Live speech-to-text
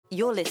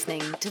You're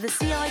listening to the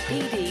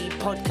CIPD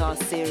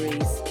podcast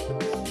series.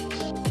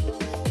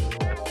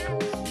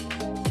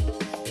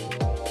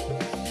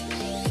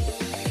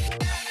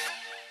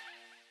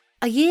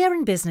 A year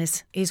in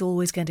business is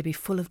always going to be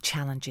full of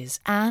challenges,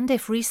 and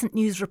if recent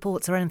news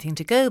reports are anything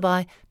to go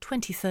by,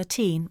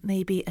 2013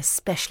 may be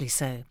especially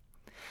so.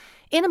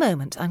 In a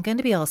moment, I'm going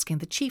to be asking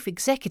the Chief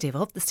Executive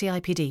of the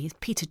CIPD,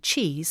 Peter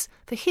Cheese,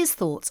 for his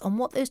thoughts on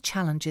what those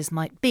challenges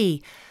might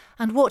be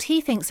and what he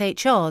thinks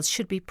HRs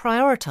should be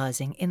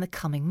prioritising in the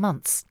coming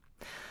months.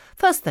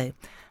 First, though,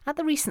 at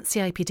the recent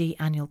CIPD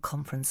annual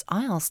conference,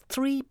 I asked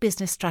 3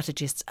 business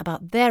strategists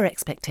about their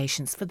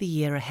expectations for the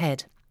year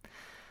ahead.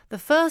 The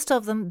first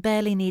of them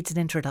barely needs an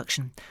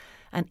introduction.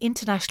 An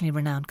internationally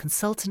renowned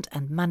consultant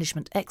and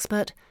management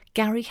expert,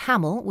 Gary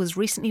Hamel was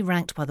recently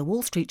ranked by the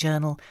Wall Street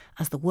Journal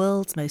as the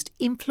world's most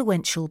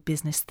influential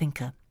business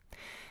thinker.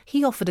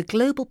 He offered a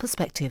global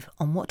perspective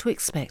on what to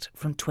expect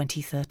from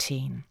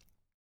 2013.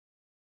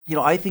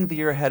 I think the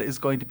year ahead is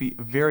going to be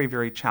very,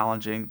 very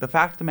challenging. The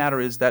fact of the matter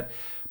is that,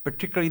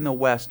 particularly in the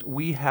West,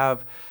 we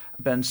have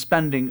been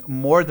spending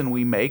more than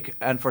we make,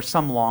 and for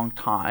some long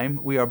time.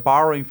 We are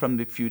borrowing from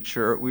the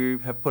future. We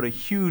have put a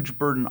huge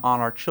burden on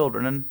our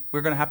children, and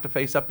we're going to have to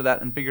face up to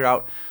that and figure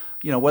out,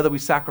 whether we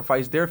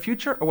sacrifice their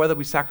future or whether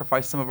we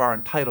sacrifice some of our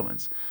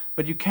entitlements.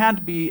 But you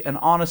can't be an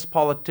honest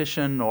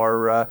politician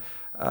or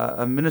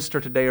a minister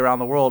today around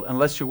the world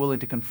unless you're willing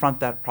to confront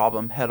that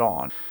problem head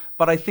on.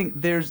 But I think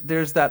there's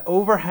that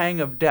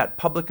overhang of debt,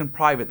 public and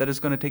private, that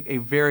is going to take a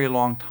very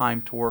long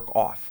time to work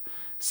off.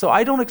 So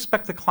I don't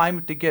expect the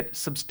climate to get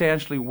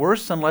substantially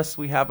worse unless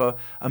we have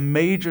a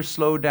major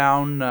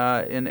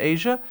slowdown in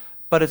Asia,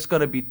 but it's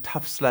going to be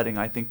tough sledding,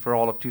 I think, for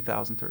all of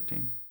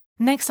 2013.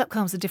 Next up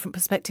comes a different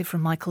perspective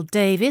from Michael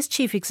Davies,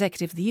 Chief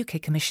Executive of the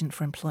UK Commission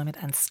for Employment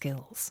and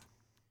Skills.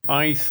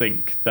 I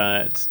think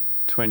that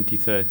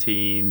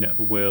 2013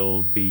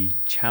 will be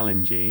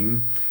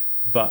challenging,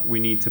 but we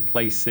need to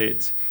place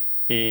it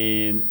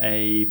in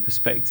a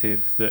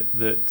perspective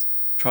that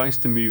tries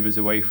to move us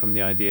away from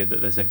the idea that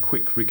there's a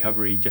quick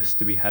recovery just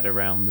to be had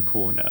around the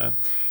corner,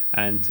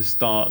 and to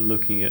start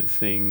looking at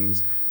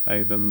things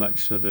over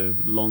much sort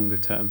of longer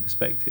term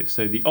perspective.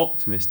 So the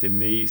optimist in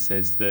me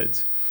says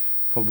that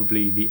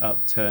probably the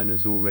upturn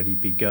has already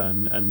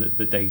begun and that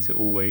the data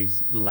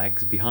always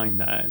lags behind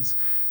that.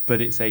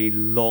 But it's a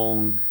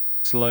long,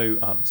 slow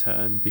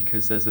upturn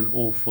because there's an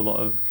awful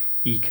lot of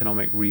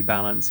economic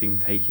rebalancing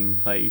taking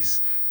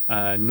place.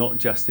 Not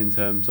just in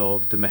terms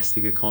of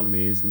domestic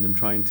economies and them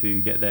trying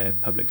to get their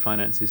public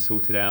finances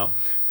sorted out,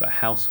 but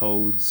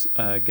households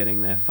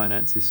getting their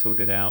finances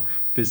sorted out,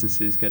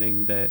 businesses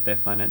getting their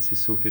finances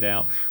sorted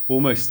out,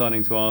 almost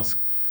starting to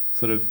ask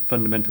sort of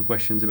fundamental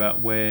questions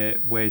about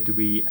where do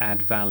we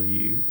add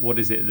value? What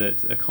is it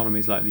that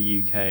economies like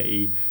the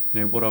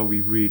UK, what are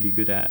we really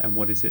good at, and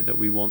what is it that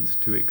we want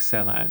to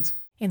excel at?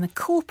 In the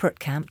corporate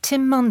camp,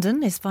 Tim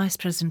Munden is Vice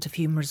President of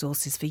Human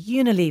Resources for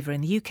Unilever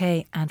in the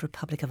UK and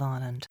Republic of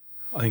Ireland.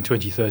 I think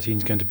 2013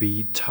 is going to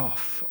be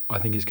tough. I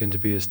think it's going to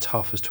be as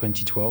tough as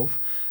 2012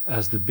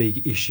 as the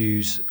big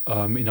issues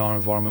in our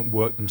environment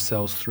work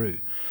themselves through.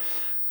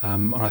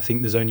 And I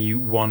think there's only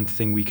one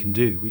thing we can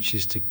do, which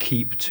is to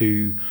keep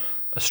to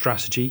a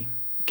strategy,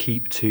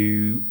 keep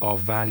to our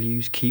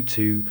values, keep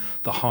to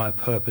the higher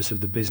purpose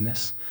of the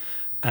business,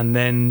 and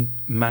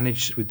then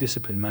manage with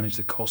discipline, manage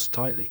the costs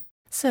tightly.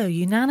 So,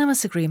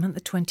 unanimous agreement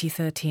that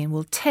 2013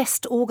 will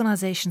test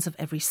organisations of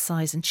every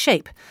size and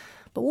shape.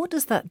 But what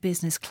does that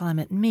business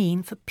climate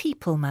mean for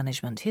people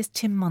management? Here's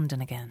Tim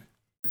Munden again.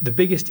 The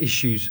biggest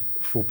issues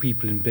for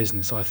people in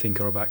business, I think,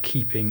 are about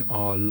keeping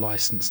our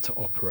licence to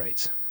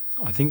operate.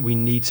 I think we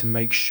need to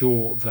make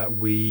sure that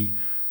we,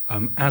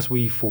 as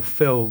we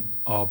fulfil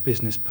our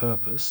business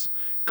purpose,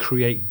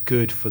 create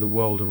good for the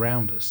world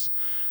around us.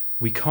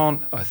 We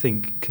can't, I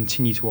think,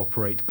 continue to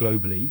operate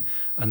globally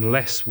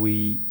unless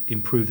we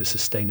improve the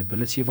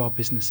sustainability of our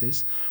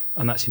businesses,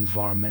 and that's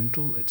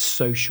environmental, it's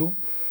social.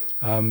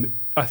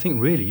 I think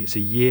really it's a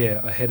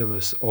year ahead of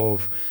us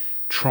of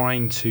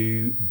trying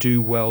to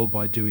do well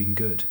by doing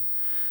good.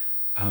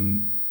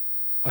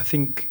 I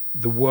think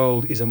the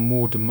world is a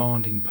more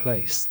demanding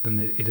place than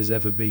it has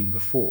ever been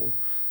before,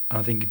 and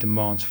I think it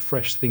demands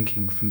fresh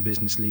thinking from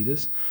business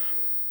leaders.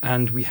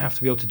 And we have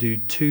to be able to do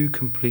 2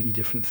 completely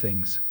different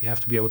things. We have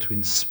to be able to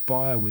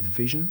inspire with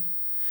vision,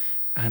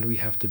 and we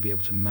have to be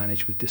able to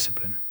manage with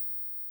discipline.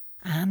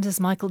 And as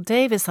Michael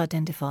Davies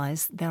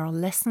identifies, there are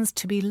lessons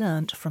to be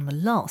learnt from the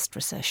last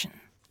recession.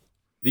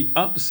 The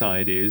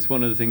upside is,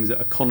 one of the things that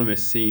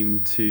economists seem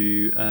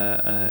to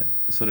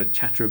sort of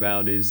chatter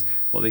about is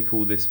what they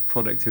call this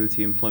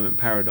productivity employment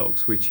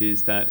paradox, which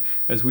is that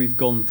as we've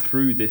gone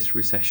through this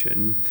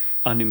recession,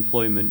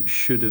 unemployment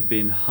should have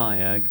been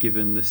higher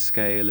given the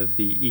scale of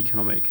the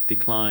economic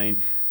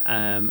decline.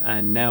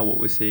 And now what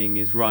we're seeing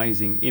is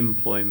rising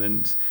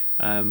employment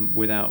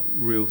without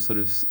real sort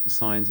of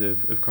signs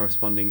of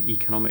corresponding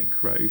economic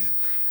growth.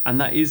 And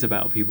that is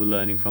about people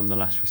learning from the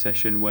last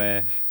recession,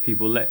 where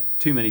people let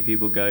too many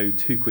people go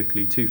too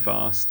quickly, too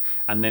fast,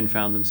 and then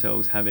found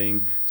themselves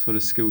having sort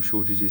of skill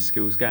shortages,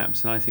 skills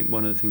gaps. And I think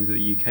one of the things that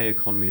the UK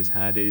economy has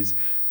had is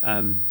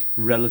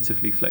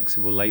relatively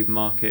flexible labour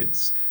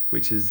markets,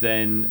 which has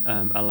then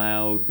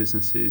allowed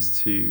businesses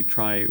to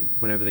try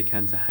whatever they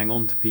can to hang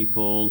on to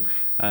people.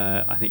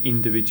 I think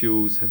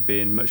individuals have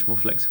been much more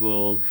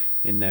flexible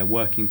in their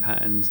working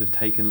patterns, have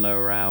taken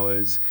lower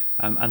hours,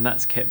 and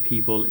that's kept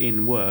people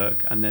in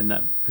work, and then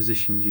that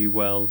positions you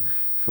well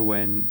for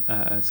when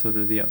sort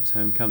of the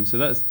upturn comes. So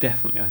that's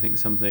definitely, I think,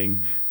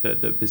 something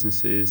that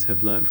businesses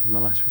have learned from the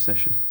last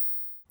recession.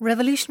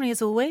 Revolutionary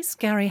as always,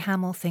 Gary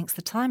Hamel thinks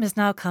the time has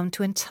now come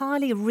to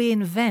entirely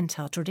reinvent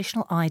our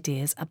traditional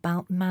ideas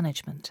about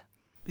management.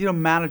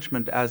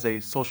 Management as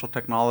a social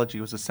technology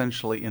was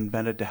essentially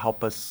invented to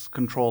help us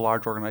control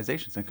large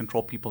organizations and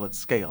control people at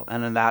scale.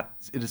 And in that,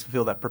 it has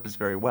fulfilled that purpose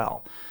very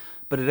well.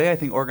 But today, I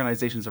think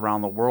organizations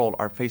around the world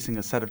are facing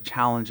a set of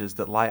challenges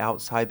that lie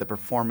outside the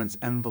performance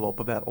envelope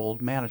of that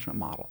old management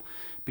model,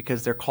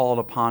 because they're called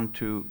upon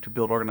to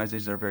build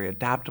organizations that are very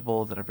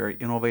adaptable, that are very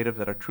innovative,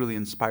 that are truly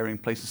inspiring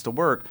places to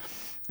work.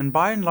 And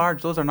by and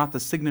large, those are not the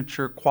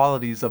signature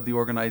qualities of the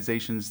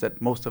organizations that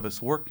most of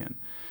us work in.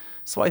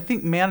 So I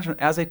think management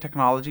as a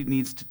technology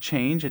needs to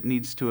change. It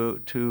needs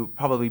to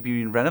probably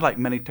be reinvented like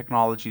many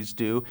technologies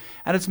do.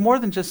 And it's more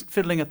than just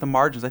fiddling at the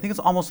margins. I think it's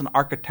almost an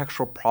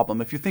architectural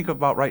problem. If you think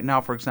about right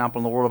now, for example,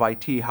 in the world of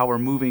IT, how we're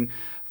moving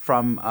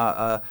from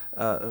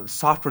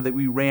software that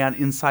we ran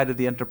inside of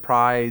the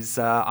enterprise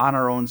on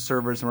our own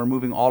servers, and we're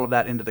moving all of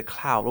that into the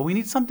cloud. Well, we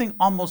need something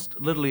almost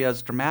literally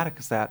as dramatic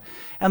as that.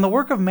 And the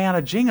work of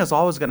managing is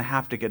always going to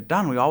have to get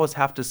done. We always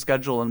have to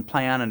schedule and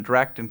plan and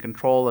direct and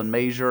control and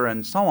measure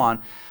and so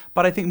on.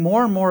 But I think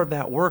more and more of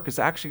that work is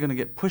actually going to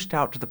get pushed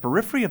out to the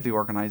periphery of the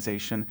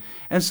organization.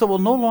 And so we'll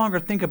no longer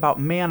think about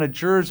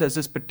managers as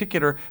this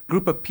particular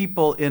group of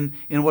people in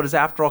what is,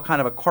 after all, kind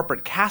of a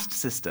corporate caste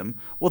system.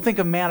 We'll think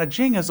of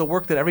managing as a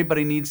work that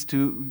everybody needs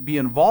to be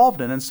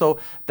involved in. And so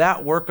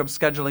that work of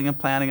scheduling and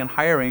planning and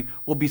hiring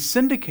will be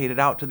syndicated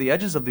out to the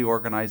edges of the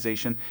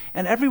organization.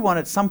 And everyone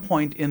at some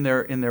point in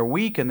their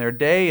week and their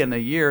day and their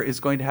year is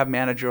going to have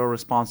managerial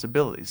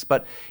responsibilities.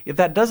 But if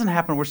that doesn't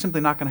happen, we're simply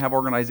not going to have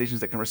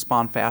organizations that can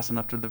respond fast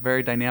enough to the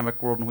very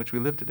dynamic world in which we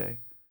live today.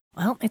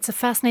 Well, it's a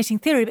fascinating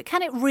theory, but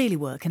can it really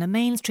work in a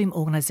mainstream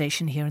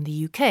organisation here in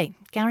the UK?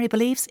 Gary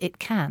believes it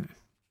can.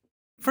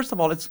 First of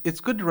all, it's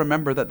good to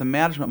remember that the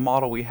management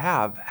model we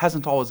have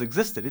hasn't always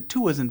existed. It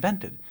too was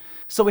invented.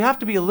 So we have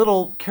to be a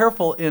little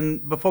careful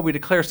before we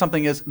declare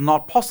something as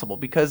not possible,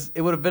 because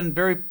it would have been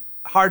very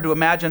hard to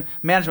imagine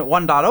Management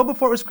 1.0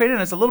 before it was created,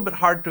 and it's a little bit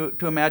hard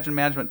to imagine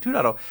Management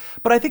 2.0.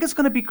 But I think it's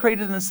going to be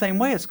created in the same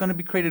way. It's going to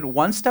be created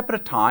one step at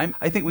a time.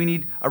 I think we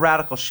need a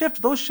radical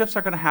shift. Those shifts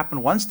are going to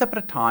happen one step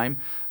at a time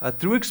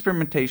through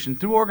experimentation,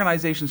 through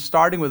organizations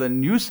starting with a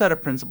new set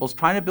of principles,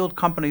 trying to build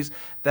companies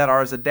that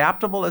are as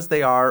adaptable as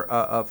they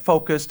are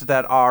focused,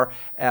 that are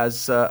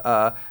as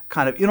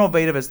kind of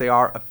innovative as they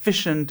are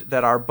efficient,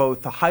 that are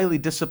both highly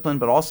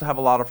disciplined but also have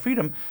a lot of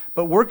freedom,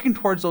 but working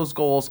towards those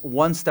goals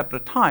one step at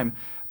a time.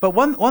 But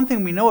one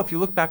thing we know, if you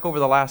look back over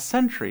the last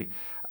century,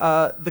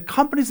 the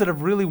companies that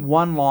have really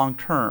won long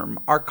term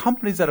are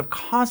companies that have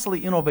constantly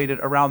innovated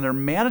around their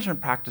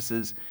management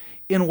practices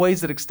in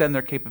ways that extend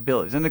their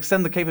capabilities and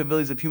extend the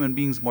capabilities of human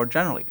beings more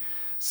generally.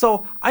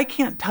 So I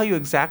can't tell you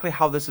exactly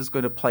how this is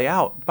going to play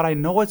out, but I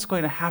know it's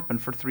going to happen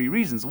for three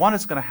reasons. One,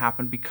 it's going to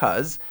happen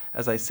because,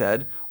 as I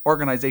said,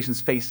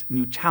 organizations face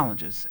new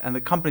challenges, and the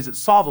companies that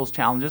solve those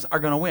challenges are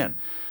going to win.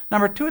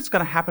 Number two, it's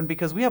going to happen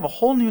because we have a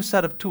whole new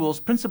set of tools,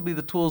 principally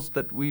the tools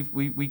that we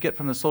get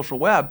from the social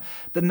web,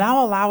 that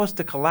now allow us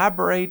to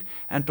collaborate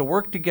and to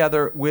work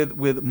together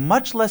with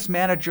much less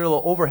managerial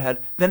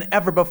overhead than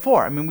ever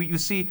before. I mean, you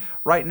see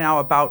right now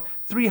about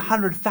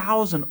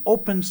 300,000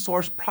 open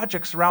source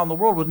projects around the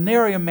world with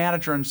nary a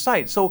manager in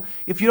sight. So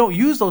if you don't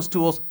use those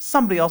tools,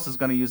 somebody else is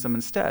going to use them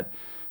instead.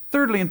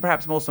 Thirdly, and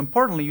perhaps most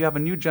importantly, you have a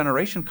new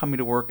generation coming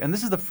to work, and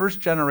this is the first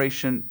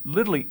generation,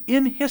 literally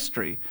in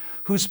history,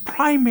 whose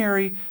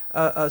primary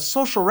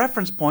social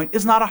reference point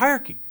is not a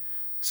hierarchy.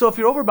 So if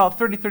you're over about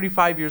 30,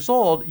 35 years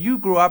old, you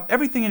grew up,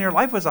 everything in your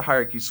life was a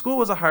hierarchy. School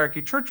was a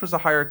hierarchy, church was a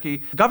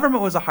hierarchy,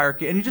 government was a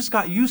hierarchy, and you just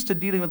got used to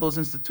dealing with those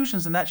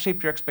institutions, and that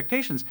shaped your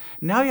expectations.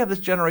 Now you have this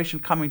generation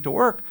coming to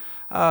work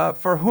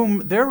for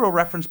whom their real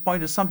reference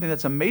point is something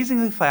that's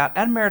amazingly flat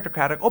and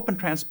meritocratic, open,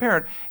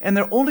 transparent, and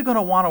they're only going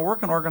to want to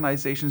work in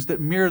organizations that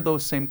mirror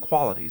those same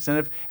qualities.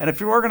 And if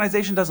your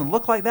organization doesn't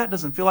look like that,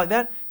 doesn't feel like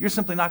that, you're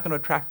simply not going to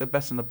attract the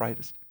best and the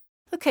brightest.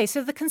 OK,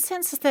 so the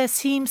consensus there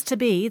seems to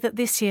be that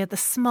this year the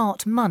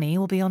smart money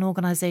will be on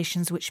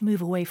organisations which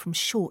move away from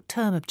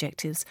short-term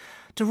objectives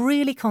to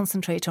really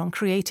concentrate on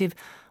creative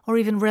or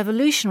even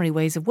revolutionary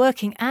ways of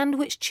working, and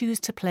which choose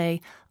to play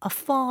a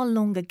far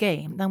longer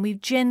game than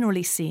we've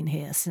generally seen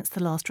here since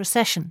the last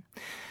recession.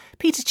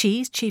 Peter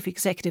Cheese, Chief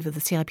Executive of the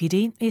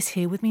CIPD, is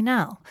here with me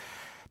now.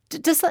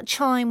 Does that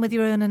chime with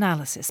your own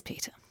analysis,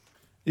 Peter?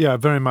 Yeah,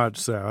 very much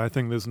so. I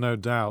think there's no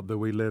doubt that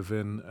we live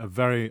in a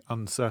very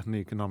uncertain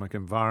economic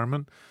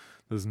environment.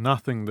 There's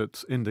nothing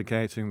that's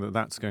indicating that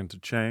that's going to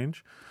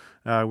change.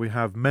 We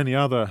have many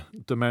other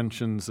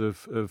dimensions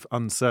of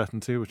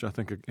uncertainty, which I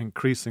think are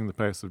increasing the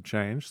pace of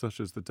change, such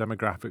as the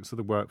demographics of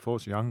the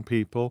workforce, young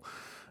people,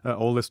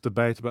 all this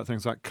debate about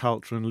things like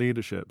culture and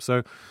leadership.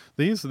 So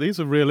these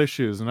are real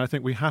issues, and I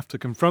think we have to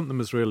confront them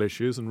as real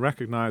issues and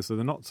recognize that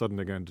they're not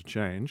suddenly going to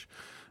change.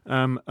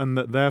 And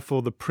that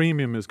therefore the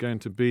premium is going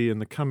to be in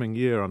the coming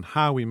year on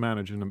how we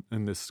manage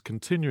in this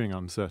continuing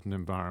uncertain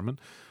environment,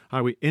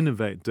 how we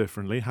innovate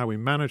differently, how we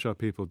manage our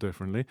people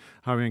differently,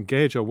 how we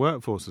engage our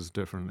workforces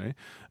differently.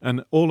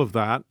 And all of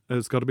that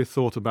has got to be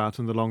thought about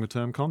in the longer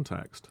term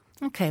context.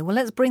 OK, well,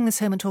 let's bring this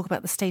home and talk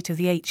about the state of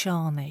the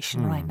HR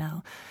nation right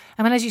now.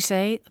 I mean, as you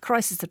say, a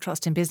crisis of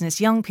trust in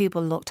business, young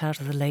people locked out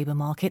of the labour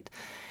market,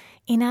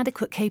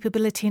 inadequate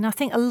capability, and I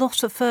think a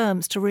lot of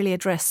firms to really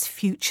address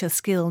future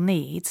skill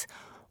needs.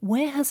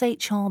 Where has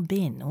HR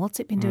been? What's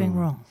it been doing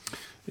wrong?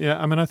 Yeah,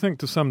 I mean, I think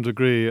to some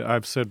degree,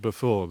 I've said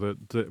before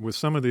that with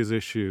some of these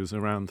issues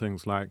around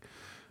things like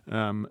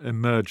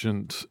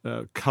emergent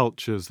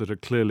cultures that are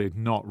clearly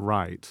not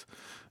right,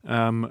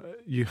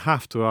 you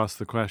have to ask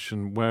the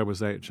question, where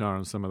was HR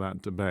in some of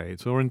that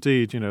debate? Or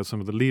indeed, some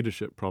of the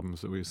leadership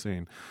problems that we've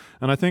seen.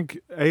 And I think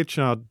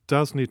HR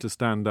does need to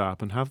stand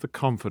up and have the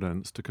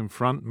confidence to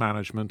confront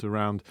management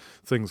around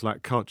things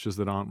like cultures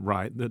that aren't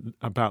right,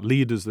 about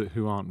leaders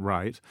who aren't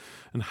right,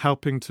 and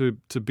helping to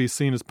be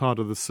seen as part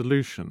of the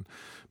solution.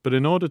 But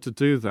in order to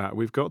do that,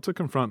 we've got to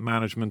confront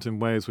management in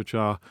ways which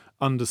are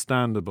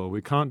understandable.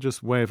 We can't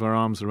just wave our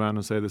arms around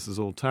and say this is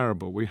all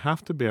terrible. We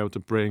have to be able to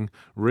bring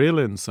real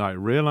insight,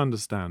 real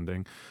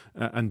understanding,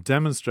 and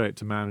demonstrate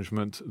to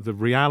management the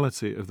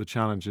reality of the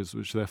challenges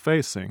which they're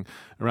facing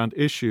around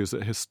issues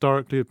that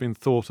historically have been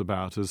thought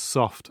about as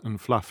soft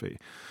and fluffy.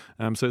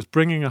 So it's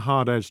bringing a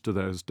hard edge to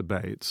those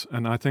debates,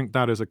 and I think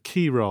that is a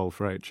key role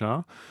for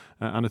HR.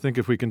 And I think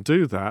if we can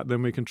do that,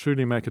 then we can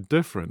truly make a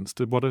difference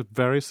to what are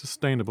very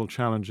sustainable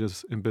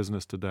challenges in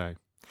business today.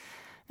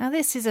 Now,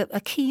 this is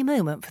a key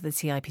moment for the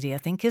CIPD, I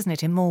think, isn't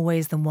it, in more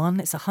ways than one?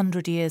 It's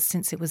 100 years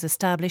since it was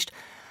established.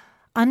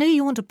 I know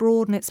you want to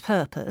broaden its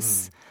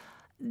purpose.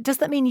 Does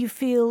that mean you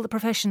feel the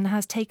profession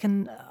has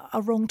taken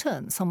a wrong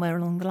turn somewhere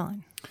along the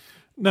line?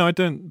 No, I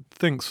don't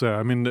think so.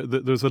 I mean,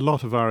 there's a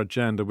lot of our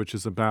agenda which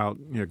is about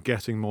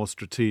getting more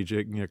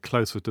strategic,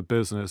 closer to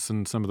business,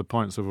 and some of the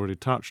points I've already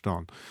touched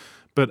on.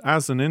 But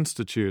as an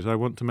institute, I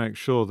want to make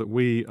sure that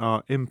we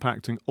are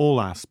impacting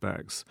all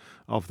aspects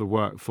of the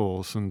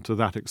workforce and to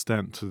that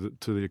extent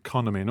to the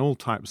economy and all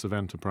types of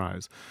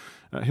enterprise.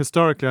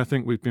 Historically, I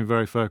think we've been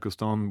very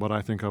focused on what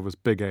I think of as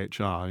big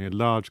HR,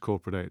 large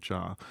corporate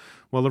HR.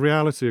 Well, the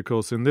reality, of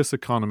course, in this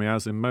economy,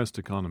 as in most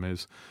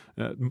economies,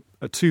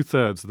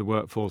 2/3 of the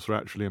workforce are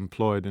actually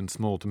employed in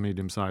small to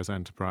medium-sized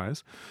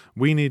enterprise.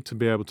 We need to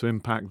be able to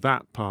impact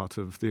that part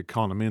of the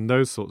economy and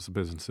those sorts of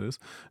businesses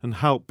and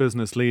help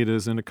business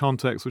leaders in a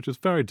context which is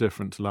very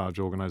different to large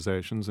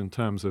organizations in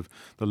terms of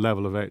the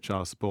level of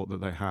HR support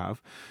that they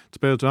have, to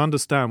be able to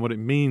understand what it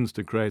means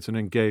to create an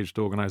engaged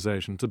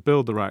organization, to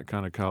build the right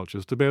kind of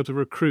cultures, to be able to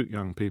recruit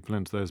young people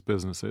into those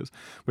businesses,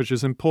 which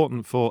is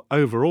important for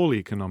overall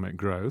economic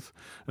growth,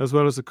 as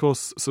well as, of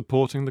course,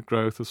 supporting the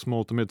growth of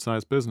small to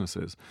mid-sized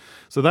businesses.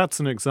 So that's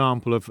an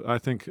example of, I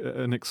think,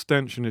 an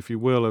extension, if you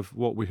will, of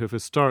what we have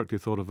historically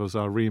thought of as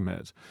our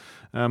remit.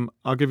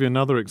 I'll give you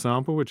another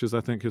example, which is,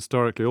 I think,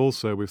 historically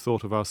also we've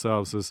thought of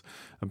ourselves as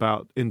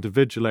about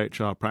individual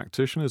HR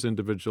practitioners,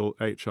 individual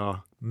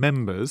HR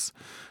members,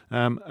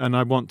 and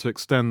I want to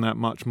extend that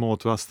much more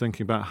to us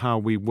thinking about how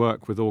we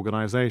work with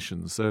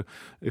organizations. So,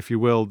 if you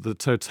will, the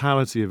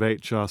totality of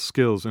HR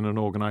skills in an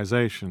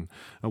organization.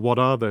 And what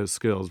are those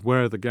skills?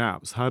 Where are the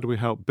gaps? How do we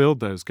help build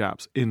those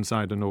gaps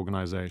inside an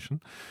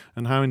organization?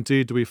 And how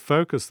indeed do we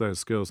focus those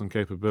skills and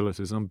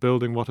capabilities on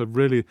building what are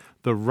really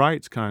the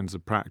right kinds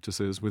of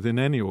practices within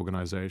any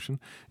organization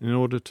in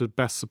order to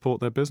best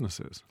support their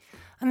businesses?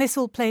 And this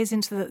all plays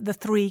into the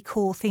three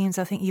core themes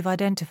I think you've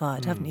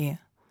identified, haven't you?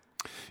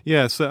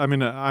 Yes, I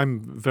mean,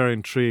 I'm very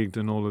intrigued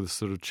in all of this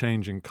sort of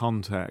changing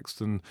context.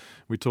 And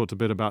we talked a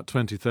bit about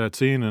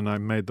 2013, and I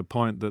made the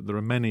point that there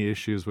are many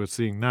issues we're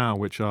seeing now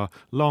which are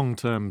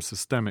long-term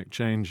systemic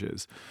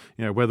changes.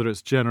 Whether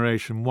it's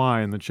Generation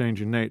Y and the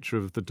changing nature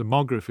of the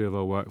demography of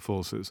our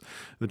workforces,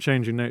 the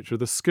changing nature of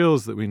the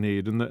skills that we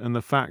need, and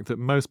the fact that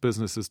most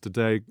businesses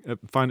today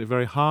find it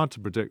very hard to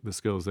predict the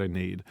skills they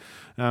need.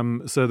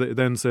 So that it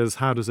then says,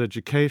 how does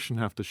education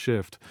have to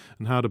shift,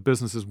 and how do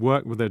businesses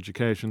work with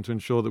education to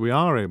ensure that we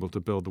are able to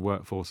build the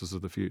workforces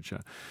of the future?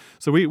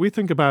 So we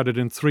think about it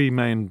in three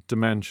main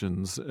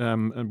dimensions,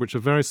 which are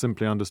very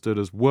simply understood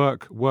as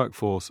work,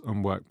 workforce,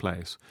 and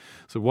workplace.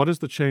 So what is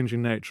the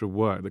changing nature of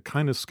work, the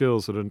kind of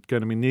skills that are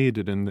going to be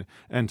needed in the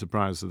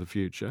enterprise of the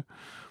future?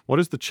 What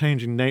is the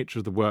changing nature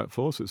of the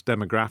workforce? It's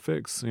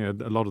demographics.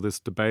 A lot of this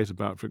debate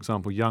about, for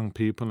example, young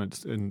people and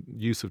its in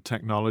use of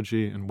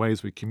technology and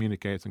ways we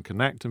communicate and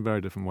connect in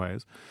very different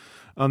ways.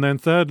 And then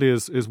thirdly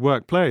is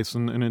workplace,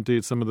 and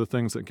indeed some of the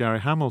things that Gary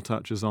Hamel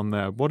touches on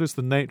there. What is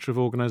the nature of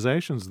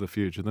organizations of the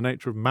future, the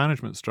nature of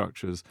management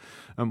structures,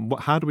 and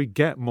how do we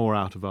get more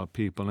out of our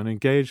people and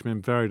engage them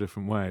in very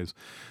different ways?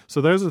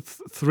 So those are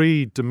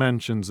three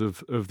dimensions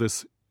of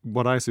this,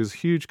 what I see as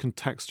huge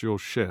contextual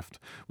shift,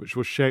 which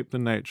will shape the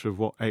nature of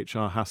what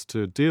HR has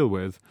to deal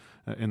with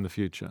in the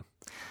future.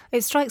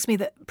 It strikes me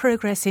that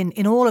progress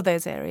in all of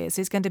those areas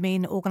is going to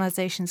mean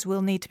organisations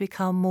will need to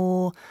become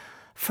more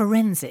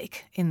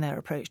forensic in their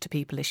approach to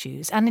people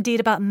issues, and indeed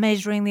about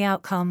measuring the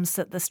outcomes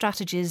that the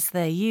strategies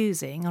they're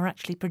using are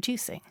actually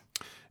producing.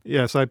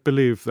 Yes, I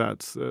believe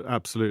that's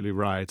absolutely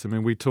right. I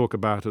mean, we talk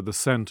about at the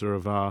centre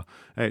of our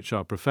HR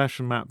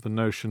profession map the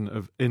notion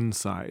of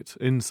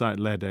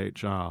insight-led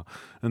HR,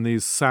 and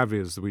these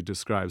savvies that we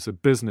describe, so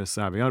business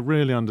savvy,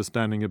 really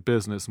understanding a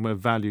business and where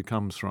value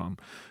comes from.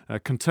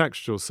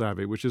 Contextual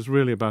savvy, which is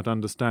really about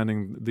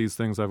understanding these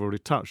things I've already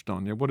touched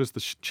on. What is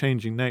the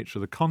changing nature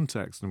of the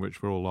context in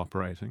which we're all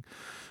operating?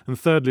 And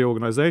thirdly,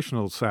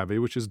 organisational savvy,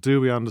 which is do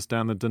we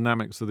understand the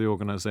dynamics of the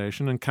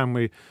organisation and can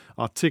we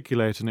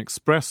articulate and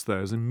express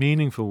those in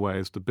meaningful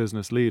ways to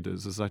business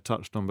leaders, as I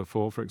touched on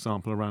before, for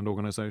example, around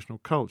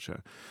organisational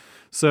culture.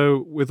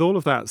 So with all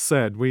of that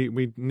said,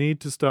 we need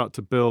to start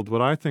to build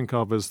what I think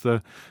of as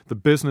the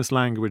business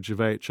language of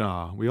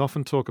HR. We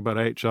often talk about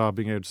HR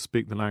being able to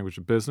speak the language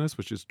of business,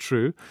 which is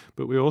true,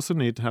 but we also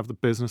need to have the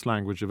business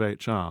language of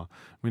HR.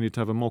 We need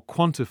to have a more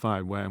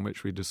quantified way in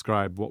which we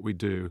describe what we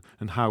do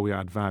and how we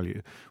add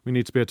value. We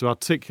need to be able to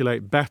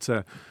articulate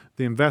better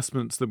the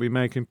investments that we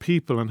make in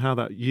people and how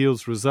that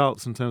yields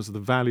results in terms of the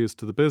values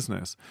to the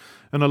business.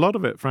 And a lot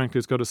of it, frankly,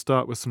 has got to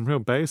start with some real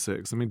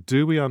basics. I mean,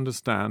 do we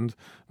understand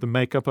the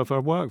makeup of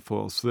our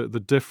workforce, the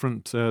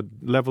different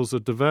levels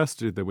of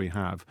diversity that we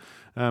have?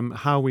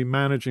 How are we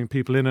managing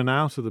people in and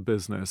out of the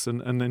business?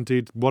 And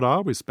indeed, what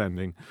are we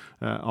spending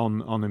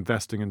on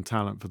investing in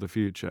talent for the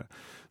future?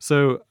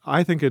 So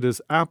I think it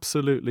is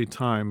absolutely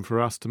time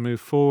for us to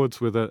move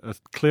forwards with a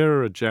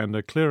clearer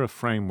agenda, clearer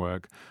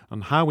framework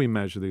on how we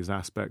measure these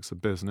aspects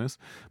of business,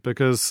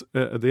 because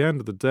at the end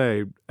of the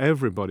day,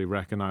 everybody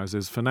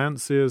recognizes,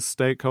 financiers,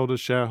 stakeholders,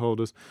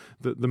 shareholders,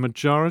 that the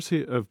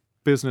majority of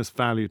business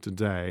value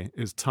today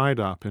is tied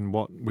up in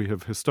what we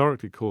have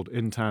historically called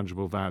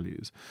intangible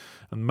values.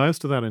 And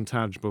most of that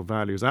intangible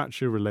value is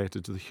actually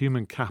related to the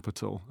human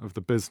capital of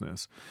the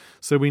business.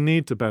 So we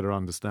need to better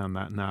understand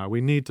that now. We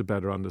need to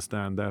better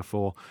understand,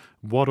 therefore,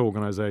 what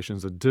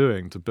organizations are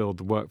doing to build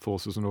the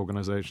workforces and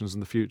organizations in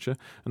the future,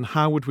 and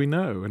how would we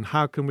know, and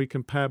how can we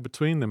compare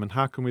between them, and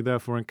how can we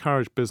therefore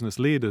encourage business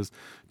leaders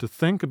to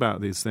think about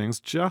these things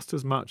just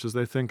as much as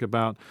they think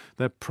about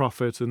their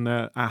profit and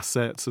their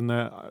assets and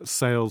their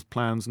sales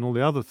plans and all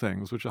the other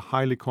things which are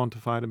highly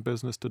quantified in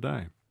business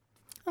today.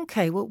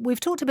 OK, well, we've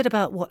talked a bit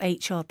about what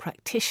HR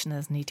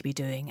practitioners need to be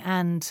doing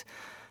and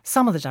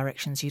some of the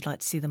directions you'd like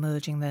to see them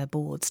urging their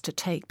boards to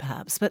take,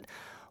 perhaps. But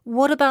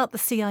what about the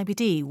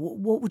CIBD?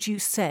 What would you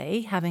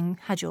say, having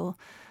had your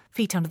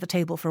feet under the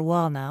table for a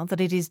while now, that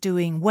it is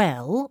doing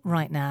well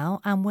right now,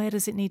 and where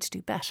does it need to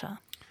do better?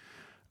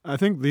 I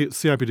think the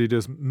CIBD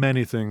does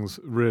many things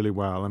really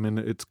well. I mean,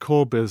 its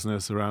core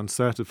business around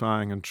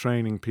certifying and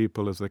training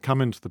people as they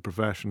come into the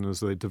profession, as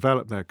they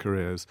develop their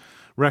careers,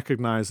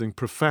 recognizing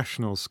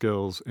professional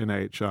skills in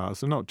HR.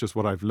 So not just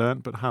what I've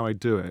learnt, but how I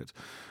do it.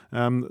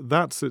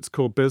 That's its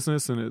core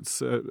business, and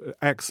it's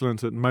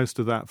excellent at most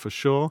of that for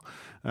sure.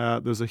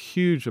 There's a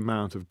huge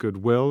amount of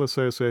goodwill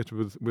associated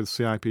with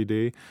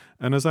CIPD.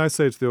 And as I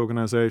say to the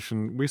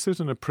organisation, we sit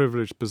in a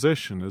privileged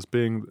position as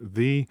being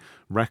the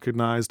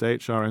recognised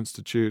HR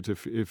institute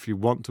if you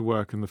want to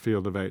work in the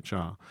field of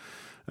HR.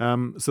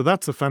 So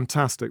that's a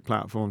fantastic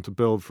platform to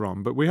build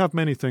from. But we have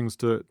many things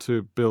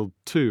to build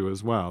to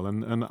as well.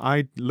 And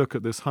I look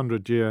at this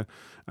 100-year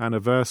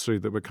anniversary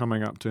that we're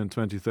coming up to in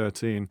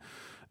 2013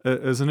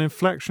 as an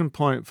inflection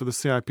point for the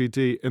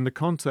CIPD in the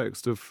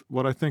context of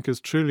what I think is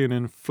truly an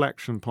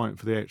inflection point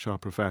for the HR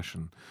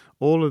profession.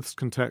 All of this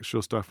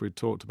contextual stuff we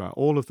talked about,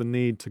 all of the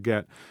need to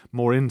get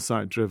more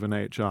insight-driven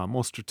HR,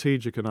 more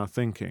strategic in our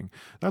thinking,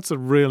 that's a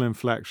real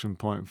inflection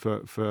point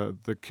for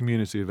the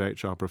community of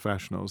HR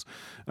professionals.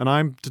 And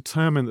I'm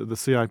determined that the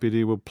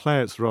CIPD will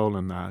play its role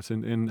in that,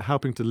 in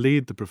helping to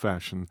lead the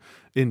profession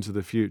into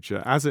the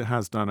future, as it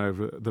has done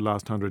over the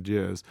last 100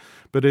 years,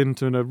 but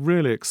into a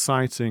really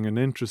exciting and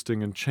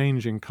interesting and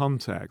changing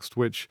context,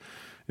 which,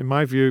 in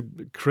my view,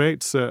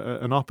 creates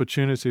an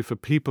opportunity for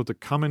people to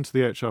come into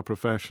the HR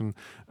profession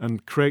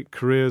and create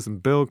careers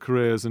and build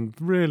careers in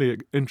really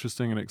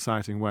interesting and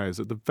exciting ways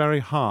at the very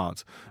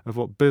heart of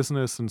what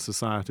business and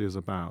society is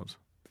about.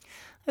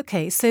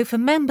 OK, so for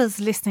members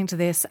listening to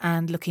this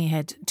and looking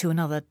ahead to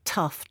another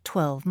tough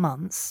 12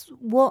 months,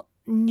 what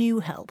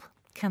new help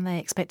can they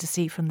expect to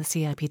see from the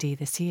CIPD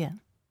this year?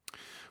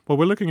 Well,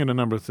 we're looking at a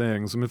number of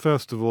things. I mean,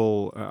 first of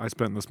all, I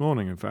spent this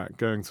morning, in fact,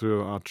 going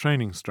through our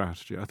training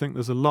strategy. I think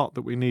there's a lot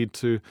that we need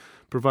to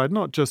provide,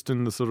 not just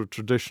in the sort of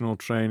traditional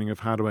training of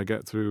how do I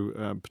get through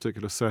a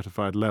particular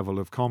certified level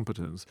of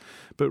competence,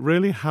 but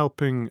really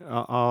helping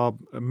our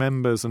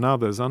members and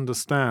others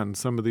understand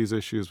some of these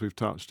issues we've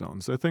touched on.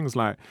 So things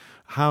like,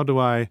 how do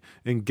I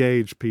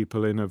engage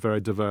people in a very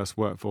diverse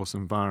workforce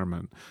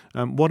environment?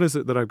 What is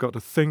it that I've got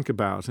to think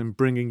about in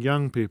bringing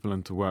young people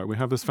into work? We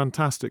have this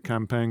fantastic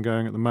campaign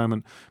going at the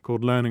moment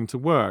called Learning to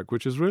Work,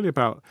 which is really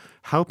about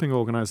helping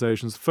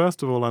organizations,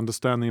 first of all,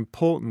 understand the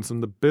importance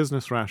and the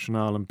business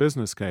rationale and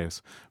business case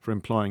for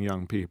employing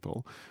young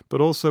people,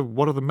 but also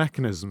what are the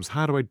mechanisms?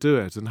 How do I do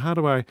it? And how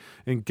do I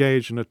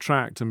engage and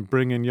attract and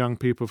bring in young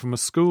people from a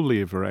school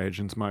leaver age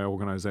into my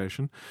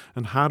organization?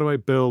 And how do I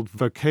build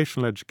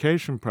vocational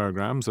education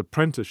programs,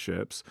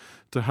 apprenticeships,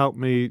 to help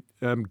me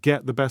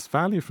get the best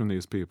value from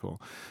these people?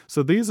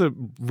 So these are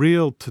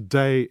real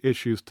today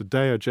issues,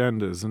 today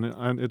agendas,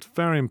 and it's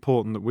very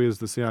important that we as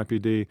the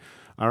CIPD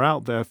are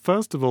out there,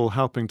 first of all,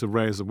 helping to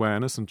raise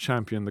awareness and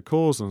champion the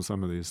cause on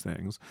some of these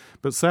things,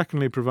 but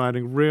secondly,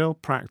 providing real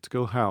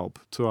practical help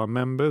to our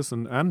members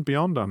and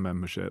beyond our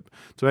membership,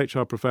 to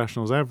HR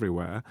professionals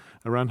everywhere,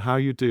 around how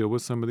you deal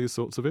with some of these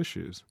sorts of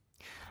issues.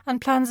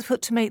 And plans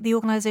afoot to make the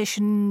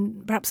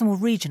organisation perhaps more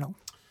regional?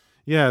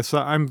 Yeah, so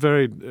I'm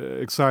very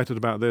excited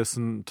about this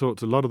and talk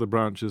to a lot of the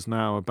branches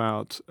now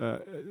about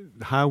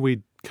how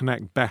we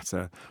connect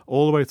better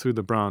all the way through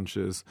the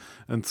branches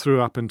and through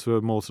up into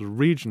a more sort of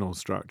regional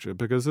structure.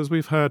 Because as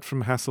we've heard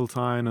from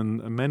Heseltine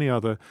and many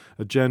other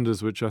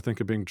agendas which I think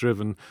are being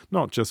driven,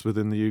 not just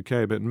within the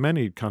UK, but in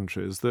many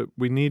countries, that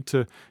we need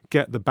to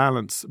get the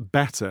balance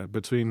better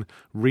between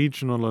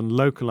regional and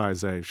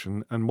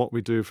localization and what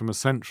we do from a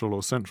central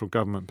or central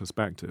government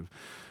perspective.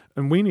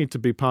 And we need to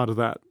be part of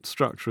that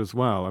structure as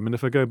well. I mean,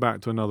 if I go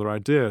back to another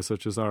idea,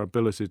 such as our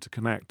ability to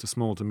connect to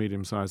small to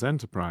medium-sized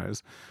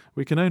enterprise,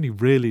 we can only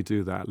really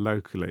do that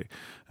locally.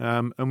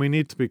 And we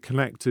need to be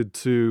connected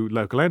to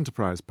local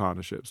enterprise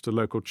partnerships, to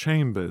local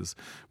chambers.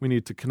 We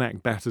need to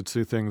connect better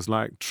to things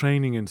like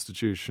training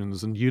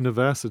institutions and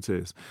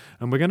universities.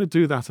 And we're going to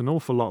do that an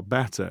awful lot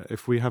better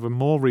if we have a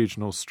more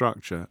regional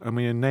structure and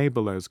we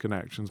enable those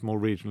connections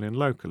more regionally and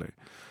locally.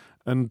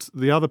 And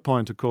the other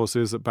point, of course,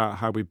 is about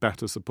how we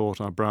better support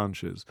our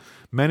branches.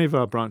 Many of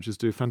our branches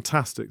do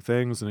fantastic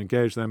things and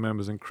engage their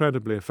members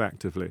incredibly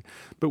effectively.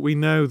 But we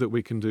know that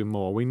we can do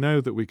more. We know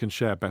that we can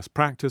share best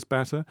practice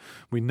better.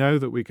 We know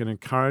that we can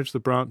encourage the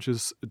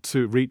branches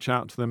to reach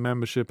out to their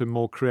membership in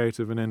more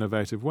creative and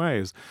innovative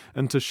ways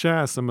and to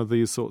share some of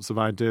these sorts of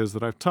ideas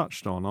that I've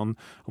touched on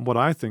what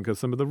I think are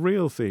some of the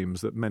real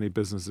themes that many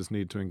businesses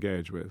need to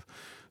engage with.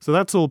 So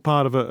that's all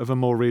part of a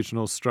more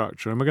regional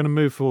structure, and we're going to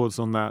move forwards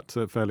on that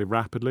fairly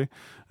rapidly.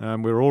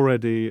 We're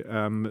already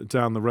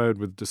down the road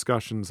with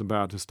discussions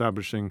about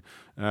establishing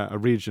a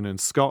region in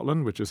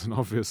Scotland, which is an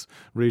obvious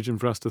region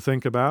for us to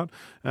think about.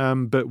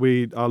 But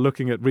we are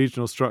looking at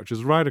regional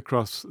structures right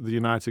across the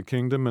United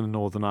Kingdom and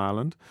Northern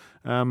Ireland.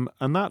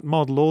 And that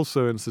model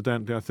also,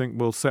 incidentally, I think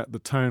will set the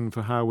tone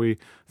for how we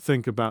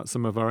think about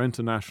some of our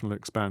international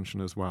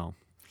expansion as well.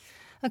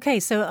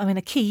 OK, so, I mean,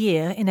 a key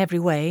year in every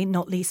way,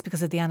 not least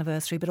because of the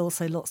anniversary, but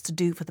also lots to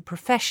do for the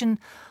profession,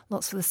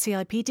 lots for the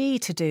CIPD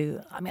to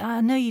do. I mean,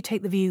 I know you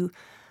take the view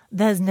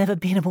there's never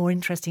been a more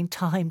interesting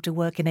time to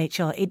work in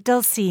HR. It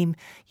does seem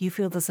you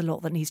feel there's a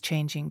lot that needs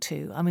changing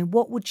too. I mean,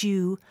 what would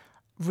you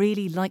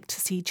really like to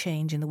see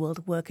change in the world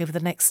of work over the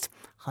next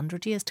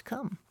 100 years to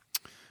come?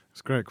 It's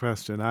a great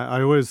question.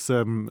 I always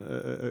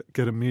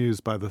get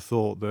amused by the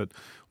thought that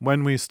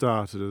when we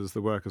started as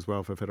the Workers'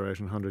 Welfare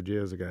Federation 100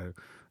 years ago,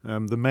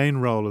 the main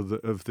role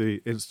of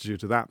the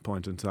Institute at that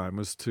point in time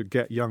was to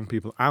get young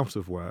people out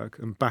of work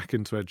and back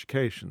into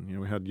education. You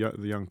know, we had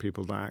the Young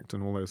People's Act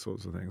and all those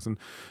sorts of things.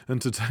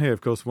 And today, of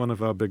course, one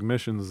of our big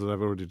missions that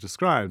I've already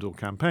described, or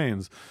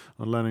campaigns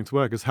on Learning to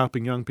Work, is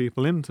helping young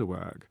people into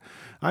work.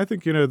 I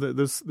think, you know, that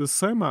there's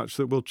so much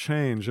that will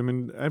change. I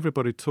mean,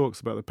 everybody talks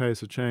about the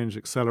pace of change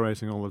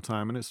accelerating all the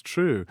time, and it's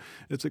true.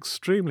 It's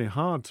extremely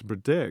hard to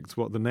predict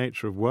what the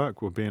nature of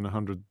work will be in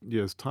 100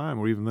 years' time,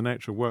 or even the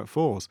nature of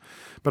workforce.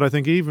 But I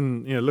think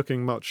even, you know,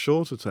 looking much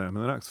shorter term,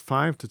 in the next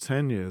 5 to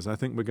 10 years, I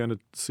think we're going to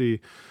see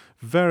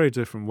very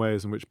different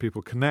ways in which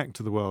people connect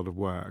to the world of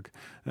work.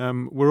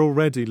 We're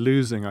already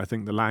losing, I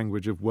think, the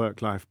language of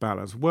work-life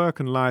balance. Work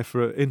and life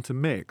are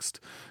intermixed,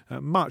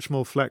 much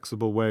more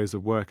flexible ways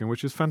of working,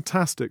 which is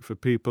fantastic for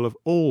people of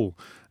all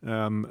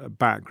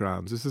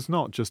backgrounds. This is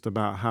not just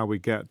about how we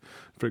get,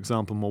 for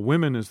example, more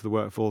women into the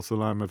workforce,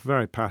 although I'm a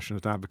very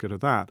passionate advocate of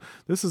that.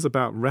 This is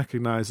about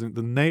recognizing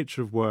the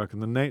nature of work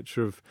and the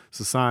nature of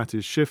society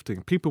is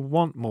shifting. People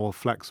want more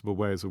flexible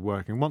ways of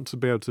working, want to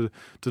be able to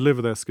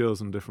deliver their skills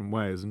in different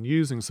ways, and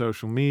using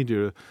social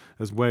media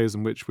as ways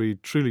in which we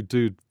truly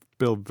do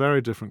build very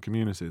different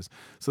communities.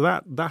 So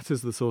that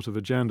is the sort of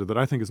agenda that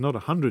I think is not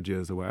 100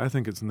 years away. I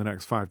think it's in the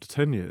next 5 to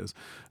 10 years.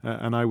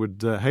 And I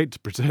would hate to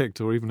predict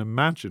or even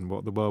imagine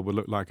what the world will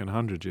look like in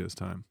 100 years'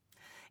 time.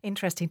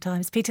 Interesting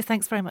times. Peter,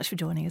 thanks very much for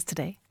joining us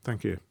today.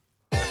 Thank you.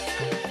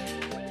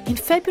 In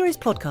February's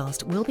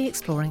podcast, we'll be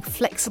exploring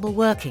flexible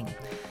working.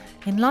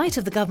 In light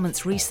of the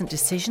government's recent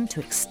decision to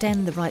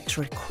extend the right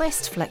to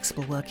request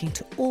flexible working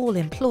to all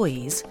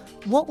employees,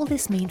 what will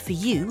this mean for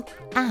you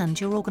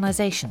and your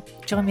organisation?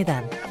 Join me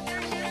then.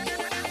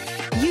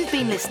 You've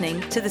been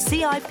listening to the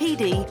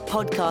CIPD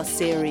podcast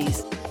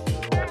series.